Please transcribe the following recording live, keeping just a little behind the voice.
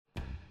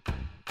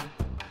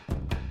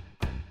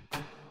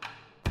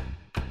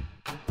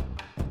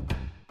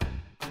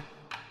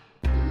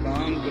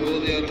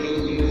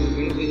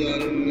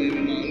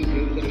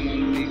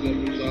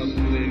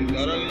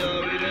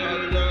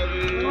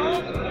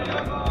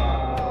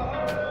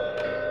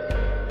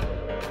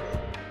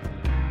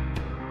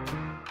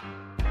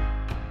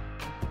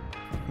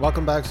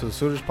Welcome back to the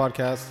Suraj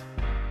Podcast.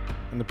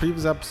 In the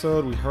previous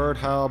episode, we heard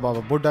how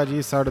Baba Buddha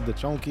Ji started the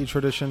Chaunki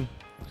tradition,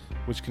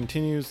 which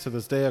continues to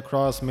this day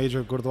across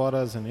major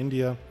gurdwaras in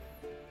India.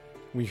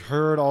 We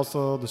heard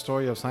also the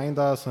story of Sai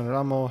Das and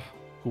Ramo,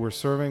 who were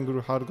serving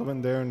Guru Har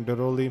Gobind there in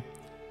Daroli.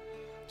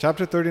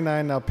 Chapter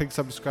 39 now picks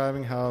up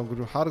describing how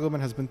Guru Har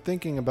Gobind has been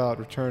thinking about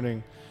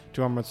returning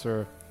to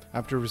Amritsar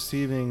after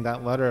receiving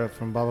that letter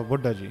from Baba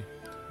Buddha Ji,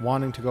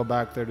 wanting to go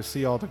back there to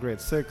see all the great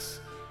Sikhs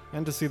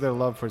and to see their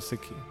love for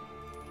Sikhi.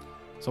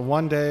 So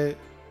one day,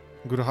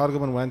 Guru Har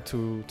Gobind went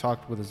to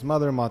talk with his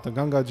mother, Mata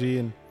Ganga Ji,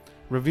 and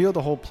revealed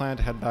the whole plan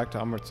to head back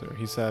to Amritsar.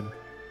 He said,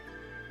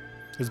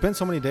 "It's been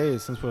so many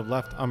days since we've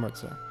left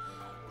Amritsar.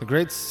 The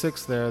great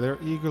Sikhs there, they're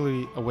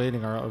eagerly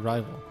awaiting our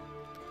arrival."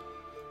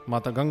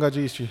 Mata Ganga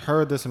Ji, she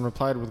heard this and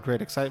replied with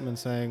great excitement,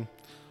 saying,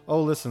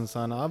 "Oh, listen,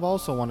 son, I've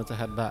also wanted to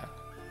head back.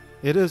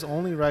 It is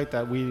only right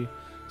that we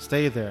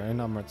stay there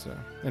in Amritsar,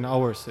 in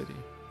our city.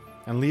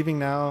 And leaving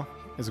now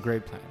is a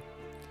great plan."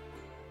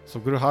 So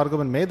Guru Har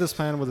Gobind made this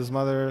plan with his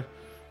mother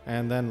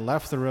and then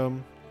left the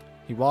room.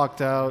 He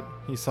walked out,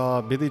 he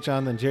saw Bidhi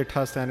Chand and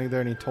Jetha standing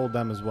there, and he told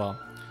them as well,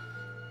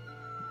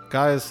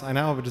 "Guys, I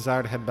now have a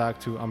desire to head back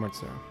to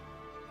Amritsar."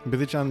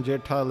 Bidhi Chand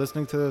and Jetha,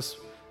 listening to this,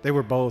 they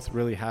were both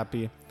really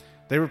happy.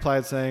 They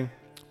replied saying,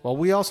 "Well,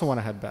 we also want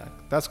to head back.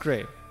 That's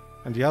great."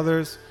 And the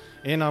others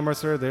in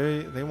Amritsar,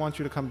 they want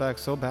you to come back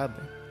so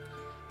badly.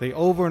 They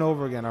over and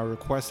over again are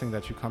requesting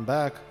that you come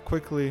back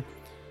quickly.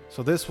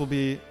 So this will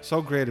be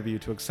so great of you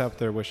to accept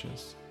their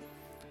wishes.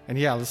 And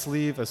yeah, let's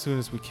leave as soon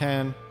as we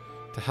can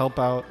to help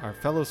out our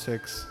fellow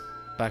Sikhs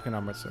back in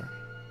Amritsar.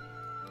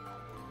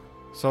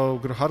 So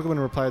Guru Har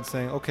Gobind replied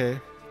saying, "Okay,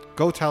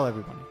 go tell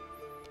everybody.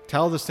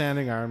 Tell the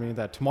standing army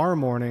that tomorrow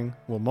morning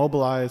we'll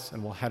mobilize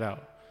and we'll head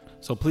out.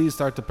 So please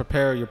start to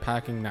prepare your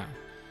packing now."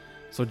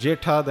 So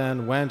Jetha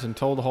then went and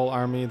told the whole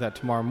army that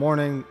tomorrow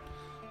morning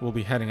we'll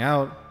be heading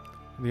out.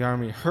 The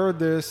army heard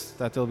this,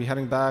 that they'll be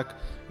heading back,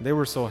 and they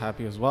were so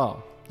happy as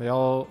well. They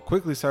all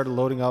quickly started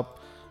loading up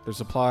their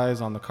supplies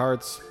on the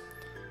carts.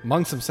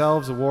 Amongst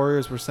themselves, the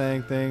warriors were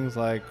saying things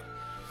like,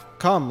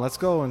 "Come, let's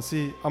go and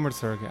see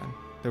Amritsar again."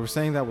 They were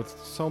saying that with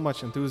so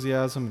much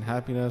enthusiasm and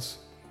happiness.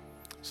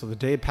 So the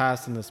day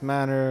passed in this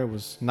manner. It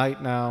was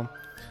night now.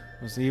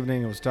 It was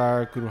evening. It was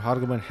dark. Guru Har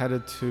Gobind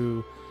headed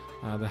to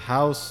the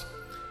house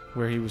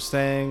where he was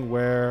staying,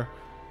 where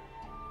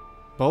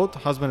both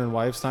husband and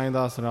wife, Sai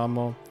Das and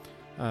Ramo,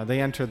 they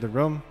entered the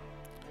room.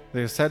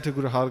 They said to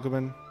Guru Har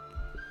Gobind,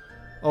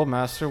 "Oh,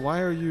 Master,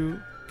 why are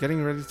you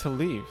getting ready to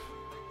leave?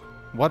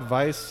 What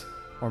vice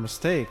or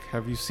mistake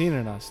have you seen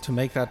in us to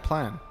make that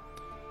plan?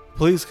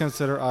 Please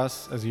consider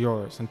us as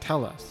yours and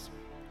tell us.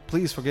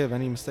 Please forgive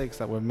any mistakes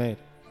that we've made.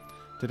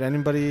 Did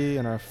anybody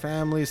in our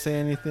family say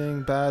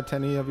anything bad to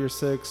any of your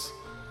Sikhs?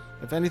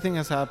 If anything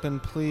has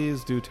happened,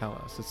 please do tell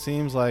us. It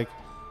seems like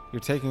you're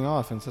taking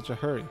off in such a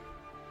hurry."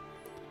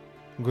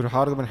 Guru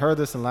Har Gobind heard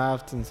this and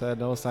laughed and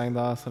said, "Oh, Sai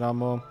Das,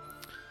 Ramo,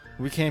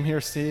 we came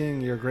here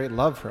seeing your great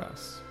love for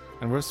us.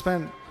 And we've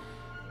spent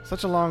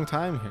such a long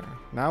time here.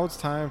 Now it's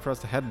time for us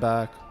to head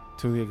back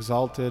to the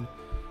exalted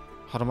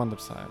Harmandir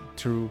Sahib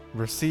to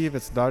receive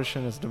its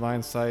darshan, its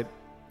divine sight.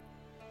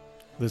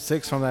 The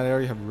Sikhs from that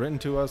area have written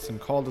to us and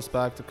called us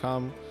back to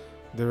come.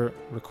 Their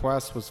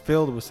request was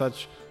filled with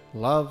such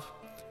love.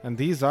 And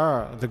these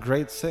are the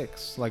great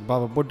Sikhs like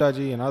Baba Buddha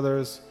Ji and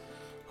others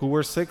who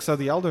were Sikhs of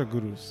the elder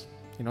gurus.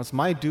 It's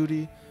my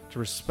duty to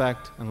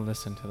respect and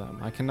listen to them.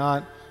 I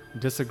cannot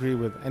disagree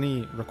with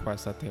any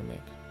request that they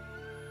make.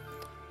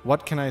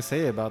 What can I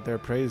say about their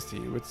praise to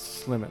you?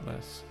 It's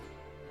limitless.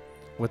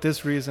 With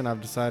this reason,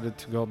 I've decided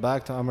to go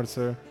back to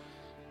Amritsar.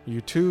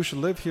 You too should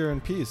live here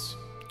in peace.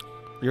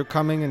 Your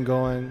coming and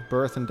going,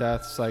 birth and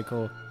death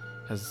cycle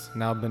has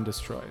now been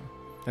destroyed.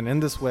 And in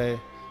this way,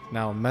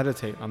 now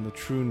meditate on the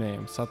true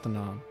name,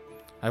 Satanam.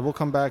 I will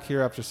come back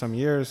here after some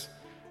years,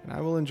 and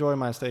I will enjoy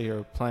my stay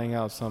here, playing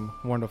out some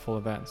wonderful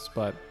events.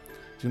 But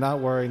do not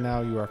worry now,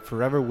 you are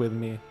forever with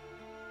me.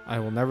 I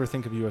will never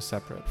think of you as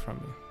separate from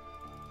me."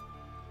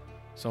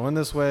 So in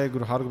this way,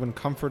 Guru Har Gobind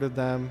comforted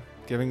them,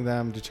 giving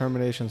them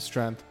determination,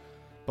 strength.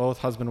 Both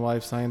husband and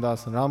wife, Sai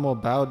Das and Ramo,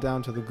 bowed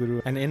down to the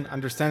Guru, and in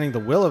understanding the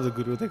will of the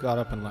Guru, they got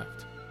up and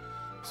left.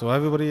 So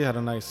everybody had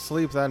a nice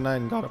sleep that night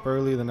and got up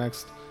early the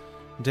next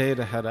day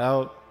to head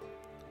out.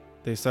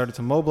 They started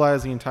to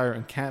mobilize the entire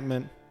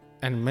encampment,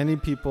 and many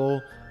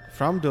people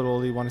from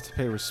Daroli wanted to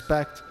pay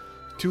respect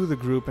to the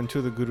group and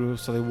to the Guru,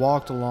 so they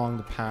walked along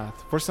the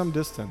path for some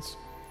distance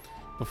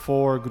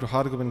before Guru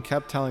Har Gobind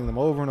kept telling them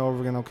over and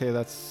over again, "Okay,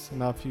 that's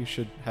enough, you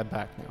should head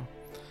back now."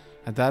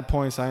 At that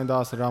point, Sai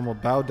Das and Ramo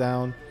bowed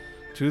down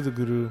to the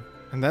Guru,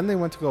 and then they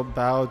went to go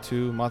bow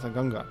to Mata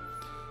Ganga,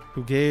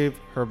 who gave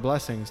her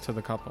blessings to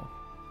the couple.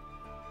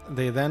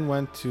 They then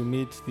went to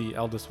meet the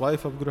eldest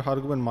wife of Guru Har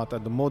Gobind, Mata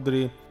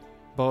Damodari.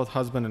 Both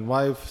husband and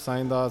wife,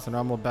 Sai Das and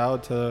Ramo,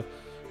 bowed to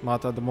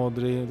Mata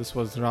Damodri, this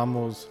was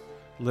Ramo's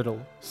little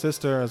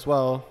sister as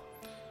well,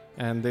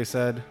 and they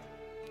said,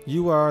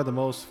 "You are the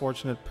most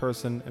fortunate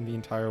person in the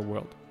entire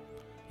world.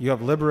 You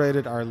have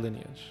liberated our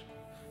lineage.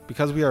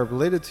 Because we are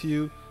related to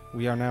you,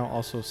 we are now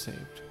also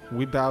saved.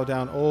 We bow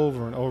down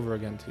over and over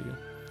again to you.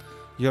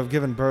 You have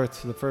given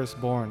birth to the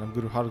firstborn of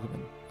Guru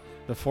Hargobind.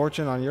 The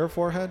fortune on your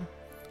forehead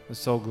is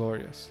so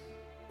glorious."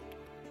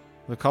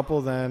 The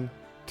couple then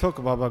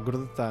took Baba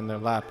Gurditta in their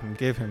lap and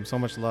gave him so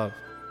much love.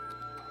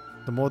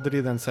 The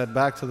Modri then said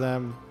back to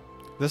them,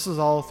 "This is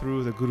all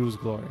through the Guru's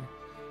glory.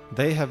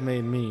 They have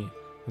made me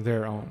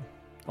their own.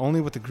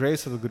 Only with the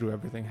grace of the Guru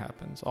everything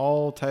happens.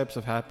 All types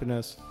of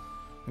happiness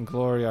and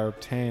glory are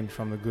obtained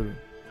from the Guru.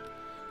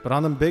 But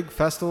on the big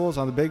festivals,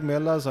 on the big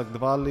melas like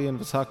Diwali and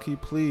Vaisakhi,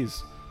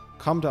 please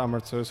come to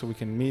Amritsar so we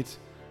can meet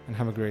and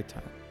have a great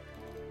time."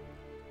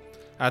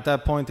 At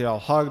that point, they all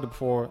hugged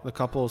before the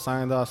couple,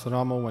 Sayandas and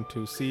Ramo, went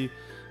to see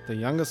the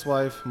youngest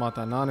wife,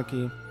 Mata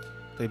Nanaki.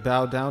 They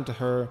bowed down to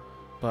her,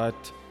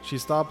 but she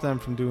stopped them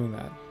from doing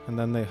that, and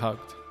then they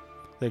hugged.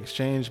 They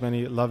exchanged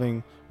many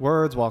loving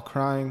words while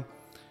crying,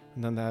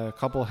 and then the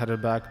couple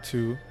headed back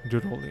to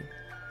Dhiroli.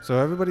 So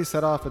everybody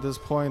set off at this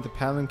point. The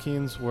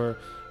palanquins were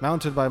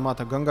mounted by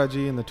Mata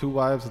Gangaji and the two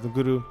wives of the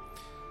Guru.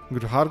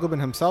 Guru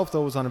Hargobind himself,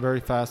 though, was on a very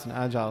fast and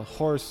agile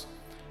horse,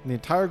 and the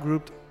entire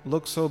group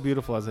looked so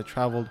beautiful as they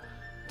traveled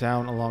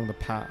down along the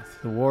path.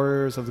 The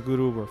warriors of the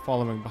Guru were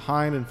following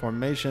behind in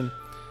formation,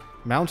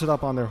 mounted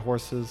up on their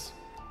horses.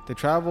 They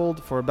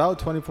traveled for about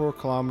 24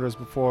 kilometers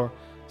before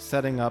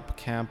setting up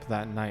camp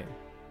that night.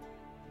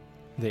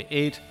 They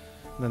ate,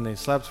 and then they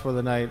slept for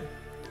the night.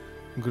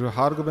 Guru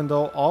Hargobind,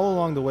 though, all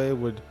along the way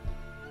would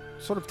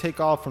sort of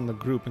take off from the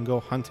group and go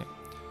hunting.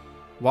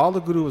 While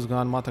the Guru was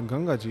gone, Mata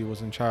Gangaji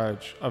was in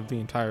charge of the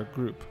entire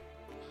group.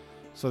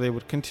 So they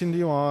would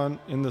continue on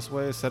in this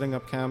way, setting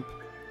up camp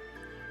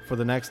for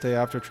the next day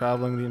after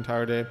traveling the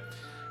entire day.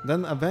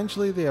 Then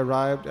eventually they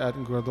arrived at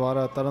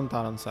Gurudwara Taran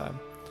Taran Sahib,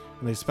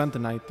 and they spent the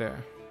night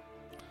there.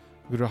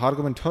 Guru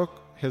Hargobind took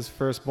his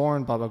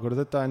firstborn, Baba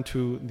Gurditta,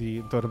 into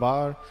the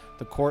Darbar,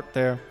 the court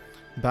there,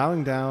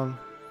 bowing down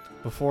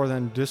before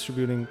then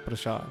distributing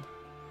prasad.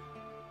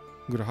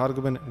 Guru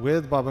Hargobind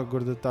with Baba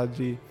Gurditta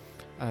ji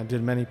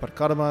did many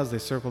parkaramas. They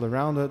circled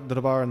around the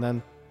Darbar, and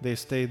then they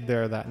stayed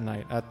there that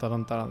night at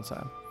Taran Taran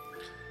Sahib.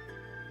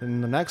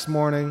 Then the next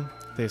morning,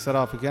 they set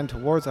off again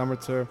towards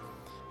Amritsar,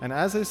 and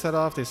as they set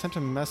off, they sent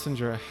a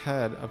messenger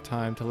ahead of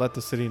time to let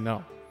the city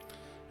know.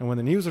 And when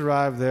the news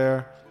arrived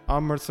there,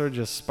 Amritsar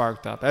just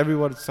sparked up.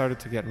 Everyone started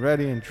to get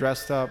ready and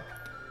dressed up.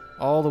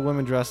 All the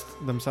women dressed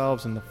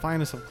themselves in the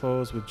finest of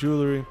clothes with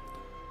jewelry.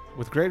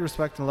 With great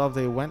respect and love,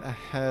 they went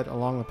ahead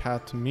along the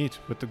path to meet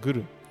with the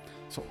Guru.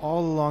 So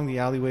all along the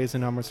alleyways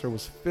in Amritsar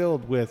was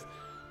filled with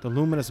the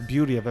luminous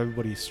beauty of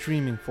everybody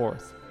streaming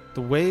forth.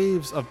 The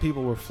waves of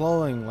people were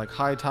flowing like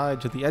high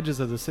tide to the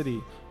edges of the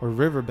city or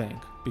riverbank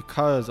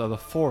because of the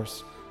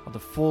force of the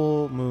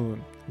full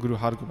moon, Guru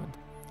Hargobind.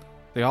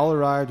 They all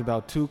arrived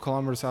about 2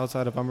 kilometers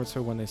outside of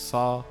Amritsar when they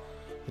saw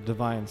the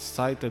divine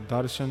sight, the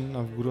darshan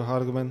of Guru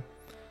Hargobind.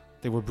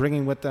 They were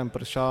bringing with them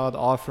prasad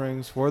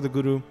offerings for the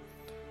Guru.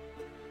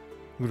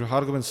 Guru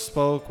Hargobind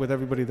spoke with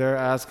everybody there,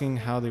 asking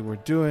how they were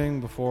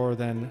doing before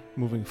then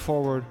moving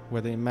forward,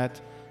 where they met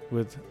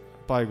with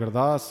Bhai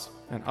Gurdas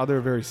and other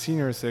very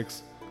senior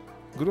Sikhs.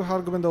 Guru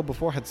Hargobind, though,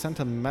 before had sent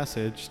a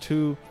message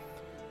to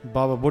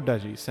Baba Buddha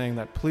Ji saying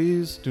that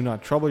please do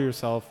not trouble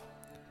yourself.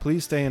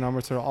 Please stay in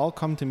Amritsar. I'll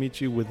come to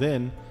meet you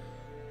within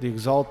the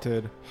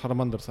exalted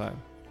Harmandir Sahib.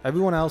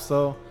 Everyone else,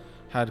 though,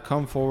 had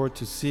come forward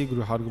to see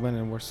Guru Hargobind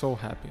and were so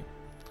happy.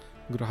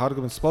 Guru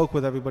Hargobind spoke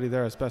with everybody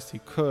there as best he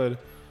could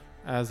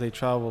as they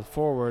traveled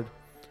forward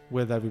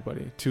with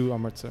everybody to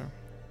Amritsar.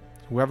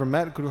 Whoever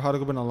met Guru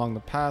Hargobind along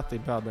the path, they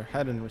bowed their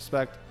head in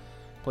respect,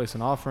 placed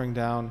an offering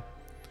down.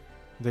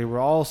 They were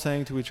all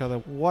saying to each other,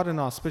 what an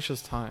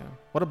auspicious time,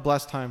 what a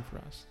blessed time for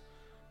us,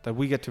 that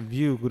we get to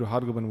view Guru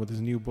Hargobind with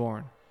his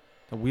newborn,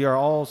 that we are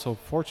all so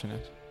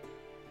fortunate.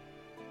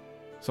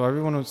 So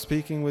everyone was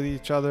speaking with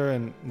each other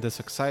in this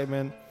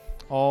excitement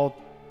all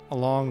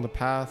along the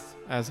path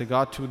as they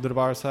got to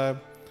Darbar Sahib.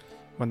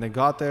 When they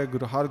got there,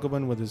 Guru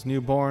Hargobind with his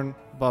newborn,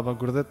 Baba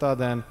Gurditta,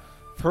 then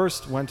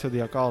first went to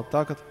the Akal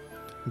Takht,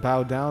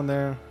 bowed down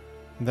there,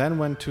 then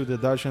went to the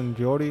Darshan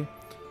Diori,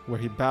 where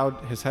he bowed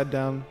his head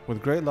down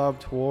with great love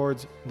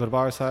towards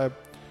Darbar Sahib.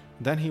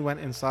 Then he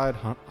went inside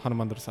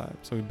Harmandir Sahib.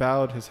 So he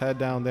bowed his head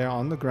down there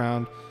on the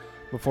ground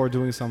before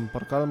doing some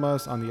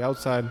parkaramas on the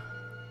outside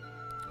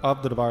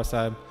of Darbar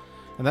Sahib.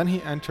 And then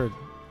he entered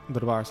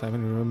Darbar Sahib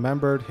and he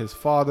remembered his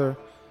father,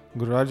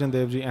 Guru Arjan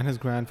Dev Ji, and his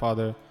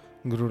grandfather,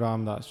 Guru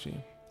Ram Das Ji.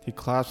 He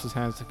clasped his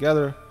hands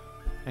together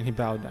and he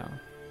bowed down.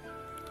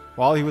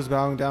 While he was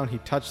bowing down, he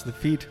touched the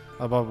feet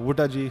of Baba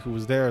Buddha Ji, who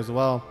was there as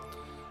well.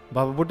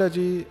 Baba Buddha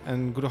Ji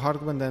and Guru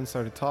Hargobind then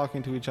started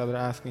talking to each other,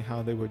 asking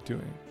how they were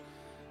doing.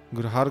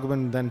 Guru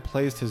Hargobind then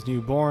placed his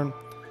newborn,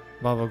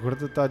 Baba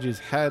Gurditta Ji's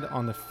head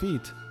on the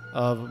feet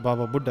of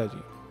Baba Buddha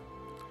Ji.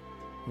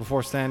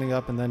 before standing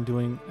up and then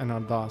doing an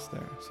ardas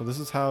there. So this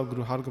is how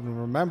Guru Hargobind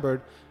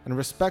remembered and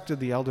respected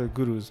the elder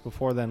gurus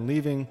before then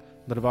leaving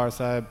Darbar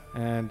Sahib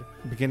and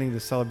beginning the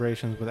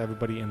celebrations with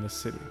everybody in the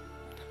city.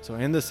 So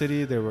in the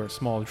city, there were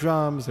small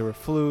drums, there were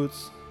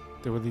flutes,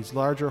 there were these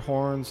larger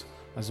horns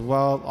as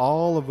well,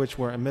 all of which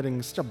were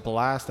emitting such a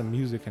blast of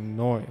music and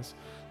noise,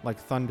 like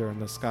thunder in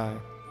the sky.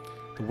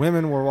 The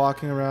women were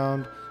walking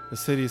around the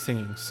city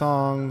singing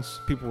songs,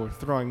 people were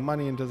throwing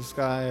money into the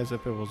sky as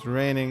if it was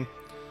raining.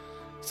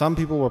 Some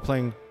people were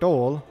playing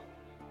dole,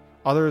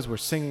 others were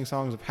singing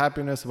songs of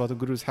happiness about the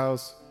Guru's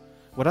house.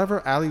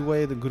 Whatever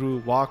alleyway the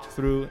Guru walked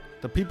through,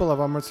 the people of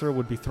Amritsar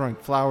would be throwing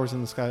flowers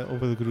in the sky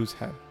over the Guru's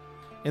head.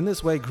 In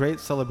this way, great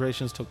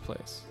celebrations took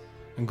place,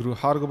 and Guru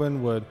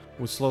Hargobind would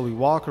slowly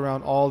walk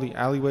around all the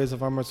alleyways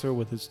of Amritsar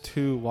with his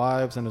 2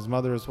 wives and his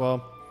mother as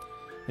well.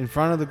 In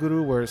front of the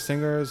Guru were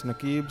singers,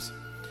 Naqibs,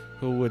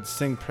 who would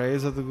sing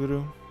praise of the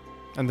Guru,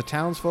 and the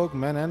townsfolk,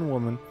 men and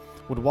women,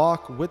 would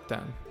walk with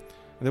them.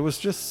 And there was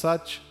just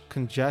such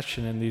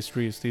congestion in these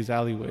streets, these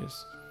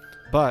alleyways.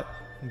 But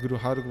Guru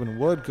Hargobind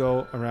would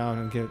go around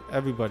and give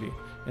everybody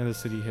in the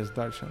city his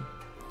darshan.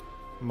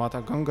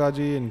 Mata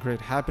Gangaji, in great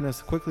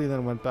happiness, quickly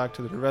then went back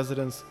to their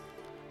residence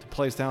to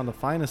place down the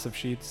finest of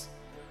sheets.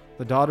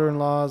 The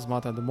daughter-in-laws,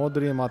 Mata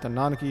Damodari and Mata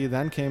Nanaki,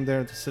 then came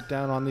there to sit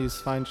down on these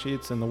fine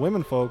sheets, and the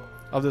womenfolk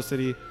of the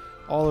city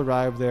all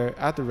arrived there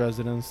at the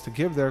residence to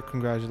give their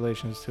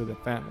congratulations to the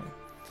family.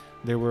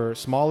 There were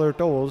smaller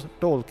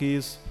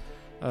dolkis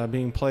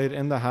being played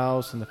in the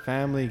house, and the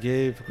family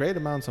gave great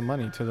amounts of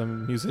money to the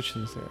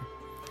musicians there.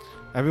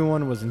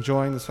 Everyone was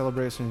enjoying the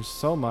celebrations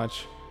so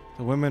much.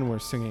 The women were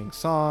singing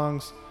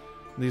songs.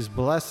 These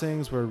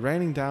blessings were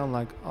raining down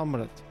like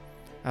Amrit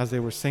as they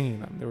were singing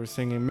them. They were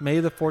singing, "May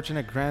the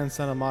fortunate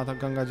grandson of Mata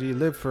Gangaji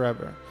live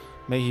forever.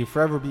 May he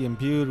forever be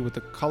imbued with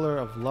the color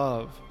of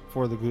love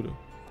for the Guru."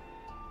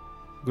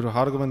 Guru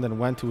Hargobind then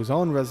went to his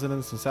own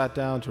residence and sat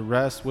down to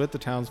rest with the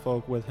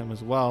townsfolk with him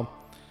as well.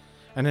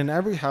 And in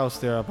every house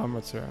there of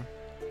Amritsar,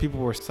 people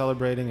were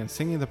celebrating and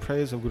singing the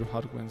praise of Guru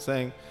Hargobind,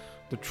 saying,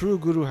 "The true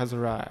Guru has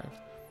arrived.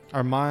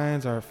 Our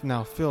minds are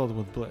now filled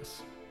with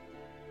bliss."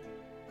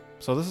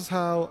 So this is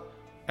how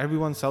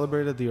everyone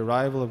celebrated the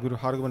arrival of Guru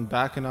Hargobind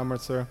back in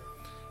Amritsar,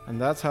 and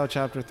that's how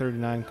chapter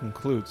 39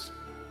 concludes.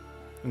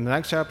 In the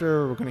next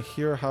chapter, we're going to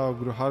hear how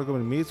Guru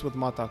Hargobind meets with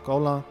Mata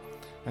Kaula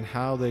and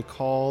how they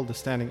call the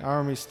standing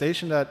army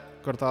stationed at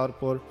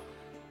Kartarpur,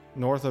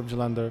 north of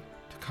Jalandhar,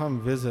 to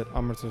come visit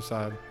Amritsar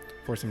Sahib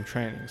for some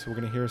training. So we're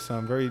going to hear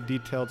some very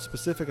detailed,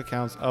 specific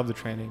accounts of the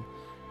training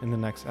in the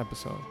next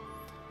episode.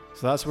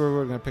 So that's where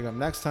we're going to pick up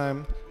next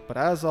time. But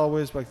as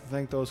always, I'd like to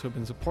thank those who have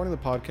been supporting the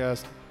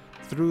podcast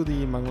through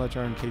the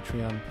Mangalacharan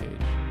Patreon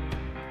page.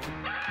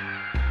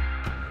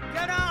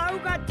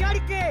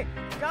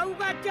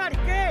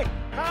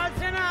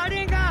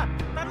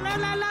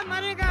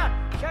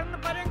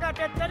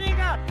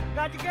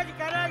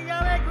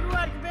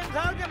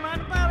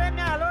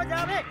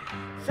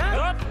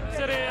 Sat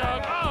Sri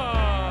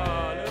Akal.